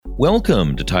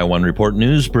Welcome to Taiwan Report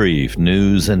News Brief,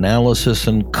 news analysis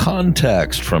and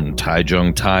context from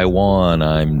Taichung, Taiwan.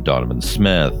 I'm Donovan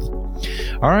Smith.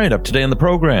 All right, up today on the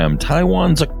program,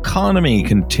 Taiwan's economy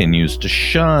continues to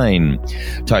shine.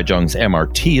 Taichung's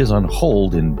MRT is on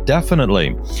hold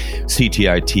indefinitely.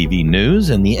 CTI TV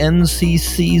News and the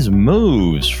NCC's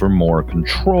moves for more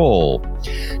control.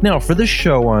 Now, for this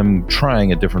show, I'm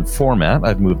trying a different format.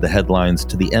 I've moved the headlines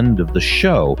to the end of the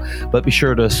show, but be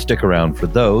sure to stick around for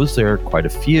those. There are quite a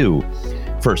few.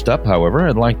 First up, however,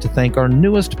 I'd like to thank our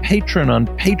newest patron on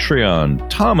Patreon,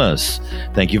 Thomas.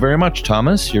 Thank you very much,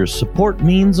 Thomas. Your support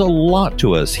means a lot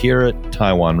to us here at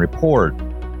Taiwan Report.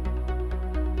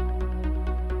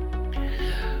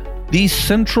 The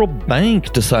central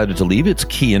bank decided to leave its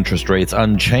key interest rates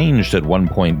unchanged at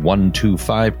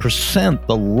 1.125%,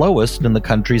 the lowest in the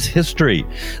country's history.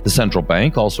 The central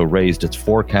bank also raised its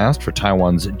forecast for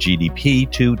Taiwan's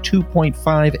GDP to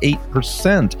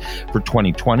 2.58% for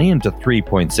 2020 and to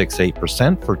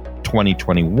 3.68% for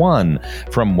 2021,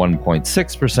 from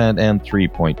 1.6% and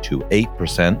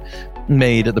 3.28%.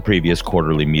 made at the previous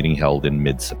quarterly meeting held in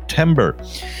mid-September.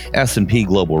 S&P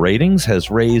Global Ratings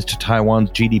has raised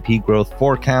Taiwan's GDP growth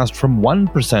forecast from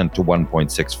 1% to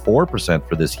 1.64%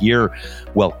 for this year,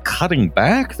 while cutting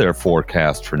back their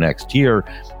forecast for next year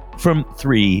from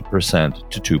 3%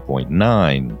 to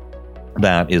 2.9%.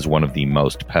 That is one of the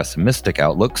most pessimistic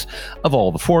outlooks of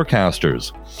all the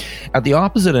forecasters. At the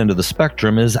opposite end of the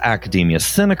spectrum is Academia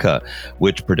Sinica,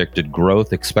 which predicted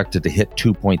growth expected to hit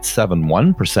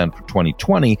 2.71% for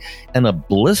 2020 and a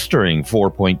blistering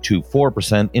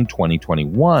 4.24% in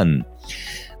 2021.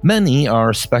 Many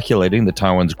are speculating that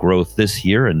Taiwan's growth this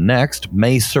year and next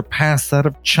may surpass that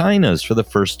of China's for the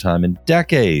first time in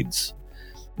decades.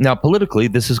 Now, politically,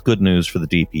 this is good news for the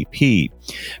DPP.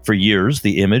 For years,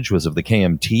 the image was of the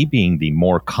KMT being the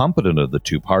more competent of the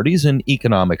two parties in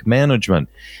economic management,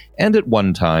 and at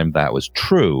one time that was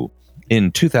true.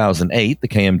 In 2008, the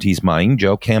KMT's Ma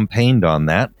Ying-jeou campaigned on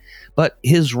that, but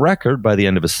his record by the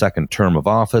end of his second term of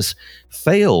office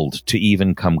failed to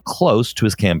even come close to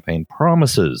his campaign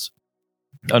promises.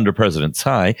 Under President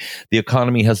Tsai, the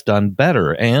economy has done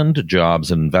better, and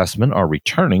jobs and investment are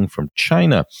returning from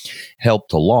China,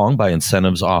 helped along by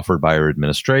incentives offered by our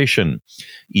administration.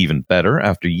 Even better,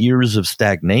 after years of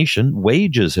stagnation,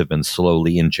 wages have been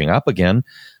slowly inching up again,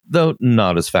 though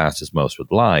not as fast as most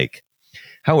would like.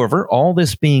 However, all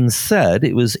this being said,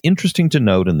 it was interesting to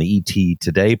note in the ET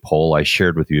Today poll I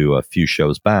shared with you a few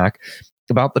shows back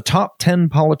about the top 10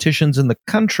 politicians in the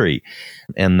country,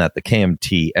 and that the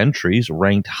KMT entries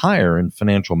ranked higher in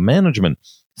financial management,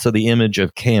 so the image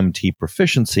of KMT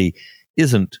proficiency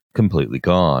isn't completely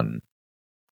gone.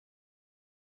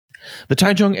 The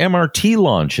Taichung MRT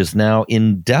launch is now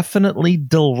indefinitely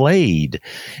delayed.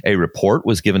 A report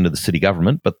was given to the city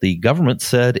government, but the government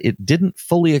said it didn't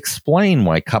fully explain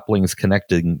why couplings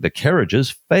connecting the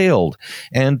carriages failed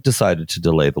and decided to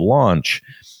delay the launch.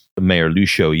 Mayor Liu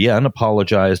Xiuyan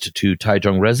apologized to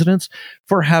Taichung residents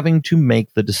for having to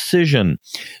make the decision,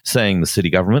 saying the city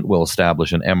government will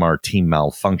establish an MRT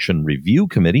malfunction review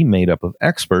committee made up of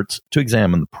experts to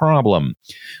examine the problem.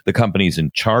 The companies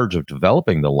in charge of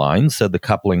developing the line said the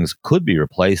couplings could be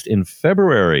replaced in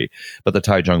February, but the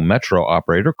Taichung Metro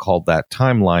operator called that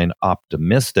timeline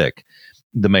optimistic.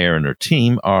 The mayor and her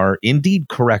team are indeed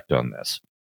correct on this.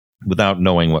 Without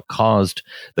knowing what caused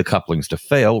the couplings to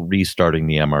fail, restarting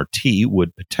the MRT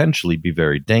would potentially be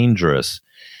very dangerous.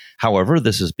 However,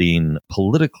 this has been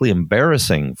politically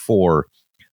embarrassing for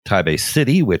Taipei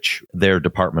City, which their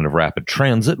Department of Rapid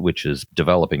Transit, which is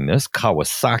developing this,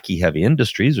 Kawasaki Heavy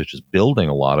Industries, which is building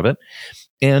a lot of it,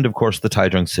 and of course the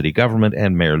Taichung city government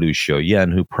and Mayor Liu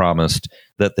Xiuyan, who promised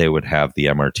that they would have the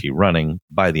MRT running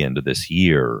by the end of this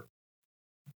year.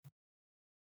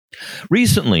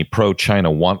 Recently,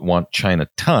 pro-China Want China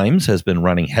Times has been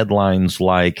running headlines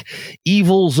like,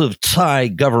 "Evils of Tsai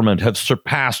government have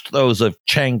surpassed those of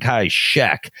Chiang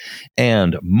Kai-shek,"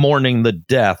 and "Mourning the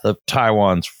death of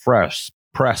Taiwan's press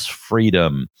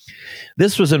freedom."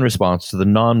 This was in response to the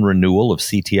non-renewal of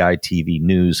CTI TV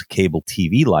News cable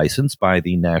TV license by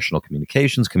the National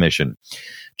Communications Commission.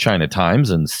 China Times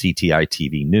and CTI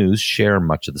TV News share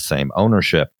much of the same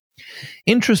ownership.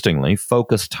 Interestingly,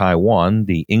 Focus Taiwan,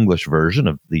 the English version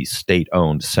of the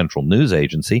state-owned central news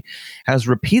agency, has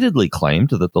repeatedly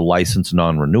claimed that the license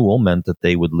non-renewal meant that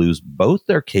they would lose both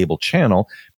their cable channel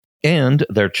and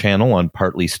their channel on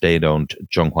partly state-owned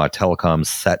Zhonghua Telecom's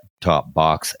set-top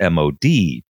box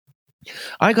MOD.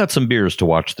 I got some beers to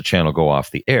watch the channel go off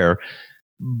the air,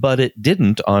 but it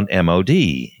didn't on MOD.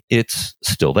 It's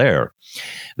still there.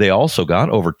 They also got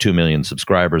over 2 million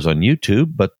subscribers on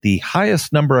YouTube, but the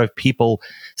highest number of people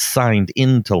signed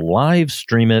in to live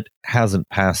stream it hasn't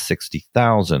passed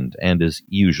 60,000 and is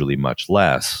usually much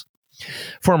less.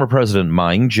 Former President Ma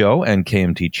Ying-jeou and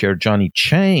KMT Chair Johnny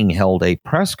Chiang held a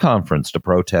press conference to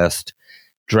protest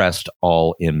dressed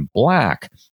all in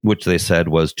black, which they said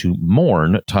was to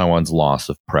mourn Taiwan's loss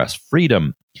of press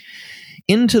freedom.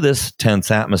 Into this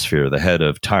tense atmosphere, the head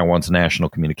of Taiwan's National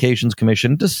Communications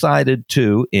Commission decided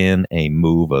to, in a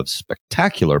move of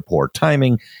spectacular poor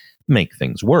timing, make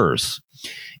things worse.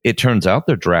 It turns out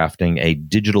they're drafting a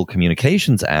Digital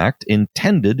Communications Act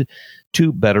intended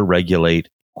to better regulate,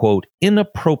 quote,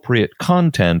 inappropriate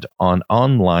content on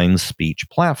online speech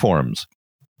platforms.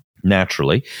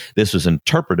 Naturally, this was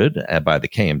interpreted by the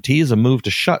KMT as a move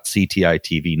to shut CTI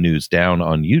TV news down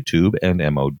on YouTube and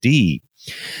MOD.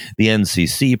 The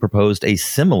NCC proposed a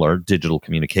similar Digital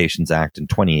Communications Act in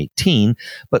 2018,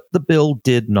 but the bill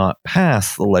did not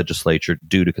pass the legislature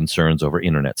due to concerns over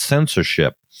internet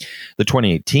censorship. The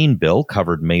 2018 bill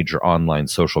covered major online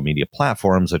social media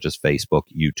platforms such as Facebook,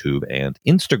 YouTube, and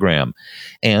Instagram,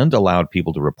 and allowed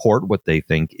people to report what they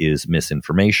think is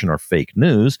misinformation or fake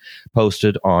news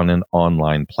posted on an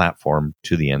online platform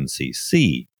to the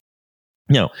NCC.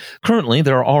 Now, currently,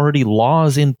 there are already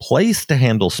laws in place to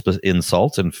handle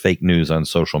insults and fake news on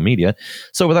social media,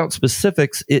 so without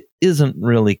specifics, it isn't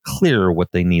really clear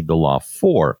what they need the law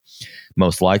for.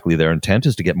 Most likely, their intent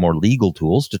is to get more legal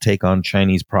tools to take on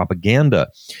Chinese propaganda,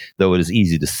 though it is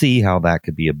easy to see how that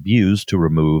could be abused to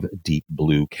remove deep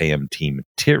blue KMT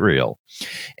material,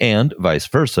 and vice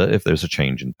versa if there's a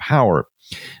change in power.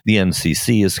 The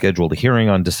NCC has scheduled a hearing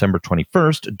on December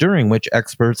 21st, during which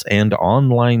experts and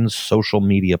online social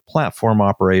media platform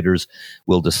operators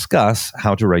will discuss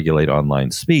how to regulate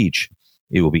online speech.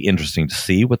 It will be interesting to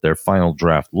see what their final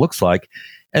draft looks like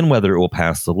and whether it will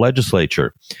pass the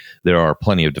legislature. There are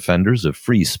plenty of defenders of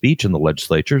free speech in the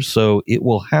legislature, so it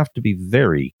will have to be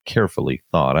very carefully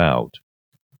thought out.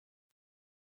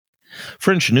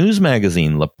 French news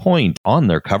magazine Le Point on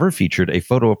their cover featured a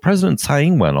photo of President Tsai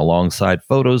Ing-wen alongside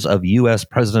photos of U.S.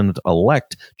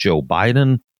 President-elect Joe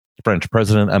Biden, French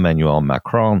President Emmanuel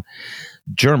Macron,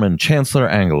 German Chancellor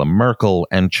Angela Merkel,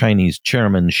 and Chinese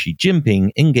Chairman Xi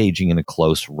Jinping engaging in a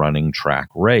close running track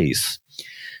race.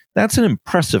 That's an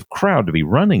impressive crowd to be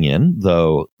running in,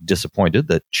 though disappointed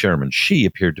that Chairman Xi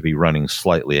appeared to be running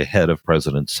slightly ahead of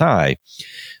President Tsai.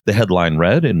 The headline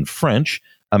read in French,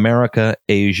 America,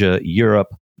 Asia,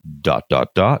 Europe, ...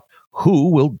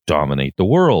 Who will dominate the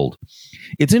world?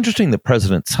 It's interesting that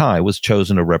President Tsai was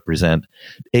chosen to represent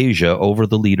Asia over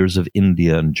the leaders of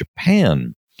India and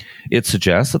Japan. It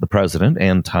suggests that the president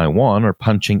and Taiwan are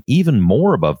punching even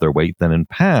more above their weight than in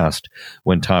past,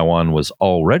 when Taiwan was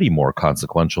already more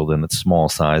consequential than its small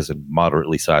size and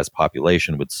moderately sized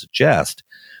population would suggest.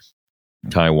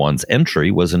 Taiwan's entry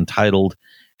was entitled,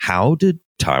 How Did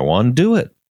Taiwan Do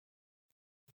It?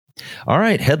 All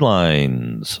right,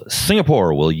 headlines.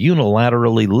 Singapore will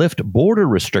unilaterally lift border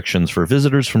restrictions for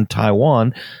visitors from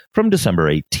Taiwan from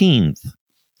December 18th.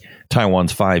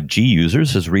 Taiwan's 5G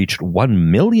users has reached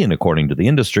 1 million, according to the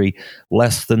industry,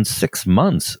 less than 6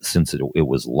 months since it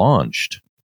was launched.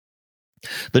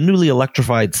 The newly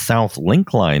electrified South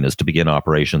Link line is to begin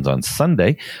operations on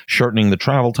Sunday, shortening the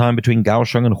travel time between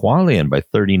Kaohsiung and Hualien by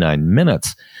 39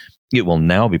 minutes. It will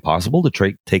now be possible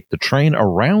to take the train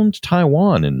around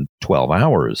Taiwan in 12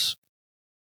 hours.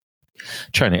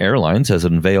 China Airlines has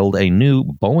unveiled a new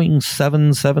Boeing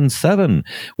 777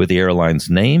 with the airline's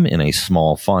name in a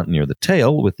small font near the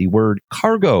tail with the word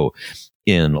cargo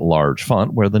in large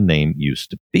font where the name used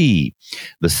to be.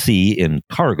 The C in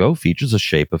cargo features a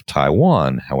shape of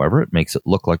Taiwan. However, it makes it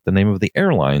look like the name of the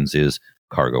airlines is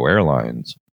Cargo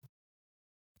Airlines.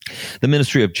 The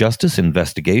Ministry of Justice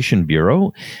Investigation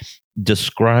Bureau,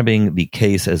 describing the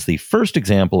case as the first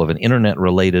example of an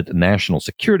internet-related national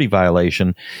security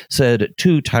violation, said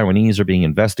 2 Taiwanese are being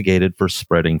investigated for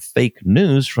spreading fake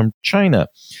news from China,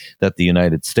 that the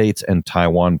United States and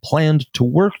Taiwan planned to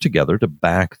work together to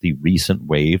back the recent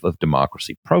wave of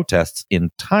democracy protests in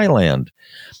Thailand.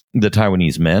 The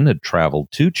Taiwanese men had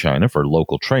traveled to China for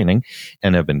local training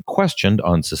and have been questioned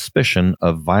on suspicion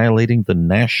of violating the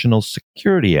National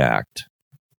Security Act.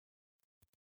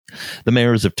 The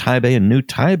mayors of Taipei and New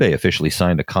Taipei officially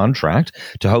signed a contract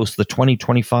to host the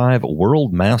 2025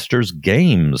 World Masters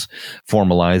Games,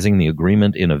 formalizing the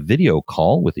agreement in a video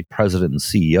call with the president and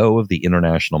CEO of the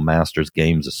International Masters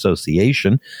Games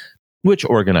Association, which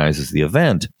organizes the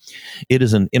event. It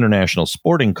is an international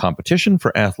sporting competition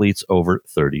for athletes over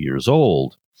 30 years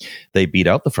old. They beat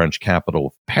out the French capital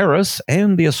of Paris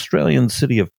and the Australian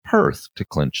city of Perth to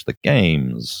clinch the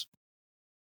games.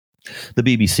 The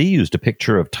BBC used a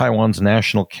picture of Taiwan's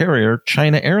national carrier,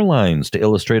 China Airlines, to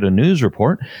illustrate a news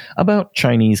report about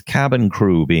Chinese cabin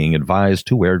crew being advised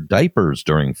to wear diapers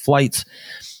during flights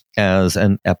as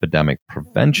an epidemic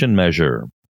prevention measure.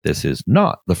 This is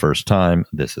not the first time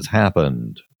this has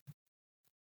happened.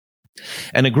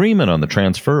 An agreement on the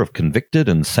transfer of convicted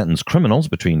and sentenced criminals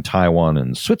between Taiwan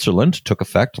and Switzerland took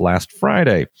effect last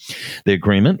Friday. The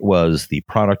agreement was the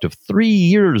product of 3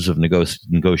 years of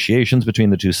negotiations between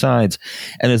the two sides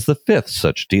and is the fifth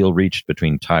such deal reached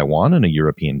between Taiwan and a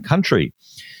European country.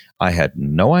 I had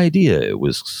no idea it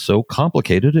was so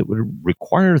complicated it would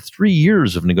require 3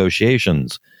 years of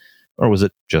negotiations. Or was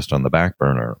it just on the back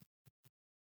burner?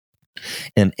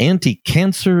 An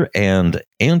anti-cancer and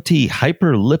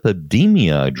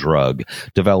anti-hyperlipidemia drug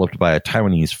developed by a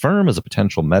Taiwanese firm as a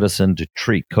potential medicine to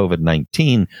treat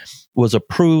COVID-19 was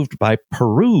approved by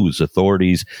Peru's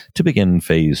authorities to begin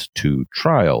phase 2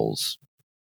 trials.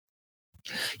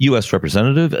 U.S.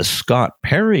 Representative Scott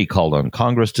Perry called on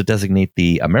Congress to designate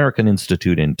the American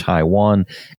Institute in Taiwan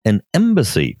an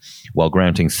embassy, while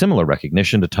granting similar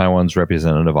recognition to Taiwan's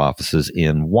representative offices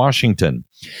in Washington.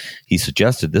 He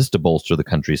suggested this to bolster the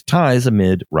country's ties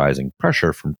amid rising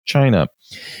pressure from China.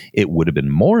 It would have been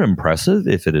more impressive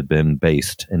if it had been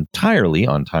based entirely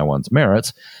on Taiwan's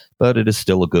merits, but it is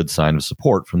still a good sign of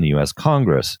support from the U.S.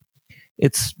 Congress.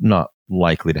 It's not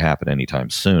likely to happen anytime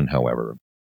soon, however.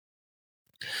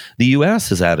 The U.S.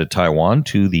 has added Taiwan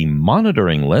to the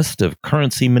monitoring list of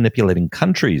currency manipulating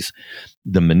countries.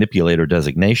 The manipulator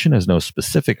designation has no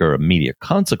specific or immediate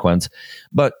consequence,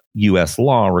 but U.S.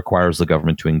 law requires the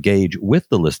government to engage with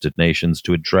the listed nations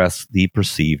to address the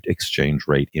perceived exchange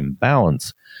rate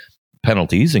imbalance.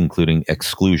 Penalties, including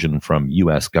exclusion from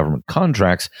U.S. government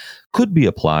contracts, could be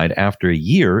applied after a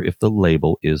year if the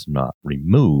label is not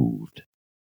removed.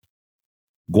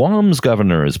 Guam's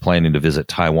governor is planning to visit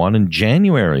Taiwan in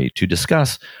January to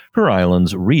discuss her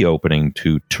island's reopening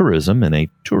to tourism in a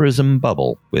tourism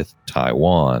bubble with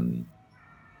Taiwan.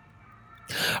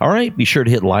 All right, be sure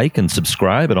to hit like and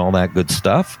subscribe and all that good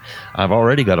stuff. I've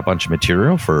already got a bunch of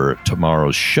material for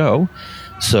tomorrow's show,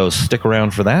 so stick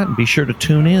around for that and be sure to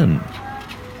tune in.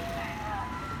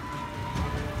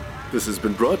 This has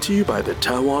been brought to you by the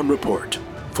Taiwan Report.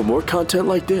 For more content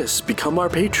like this, become our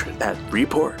patron at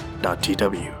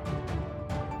report.tw.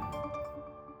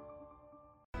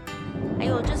 还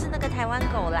有就是那个台湾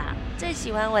狗啦，最喜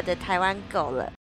欢我的台湾狗了。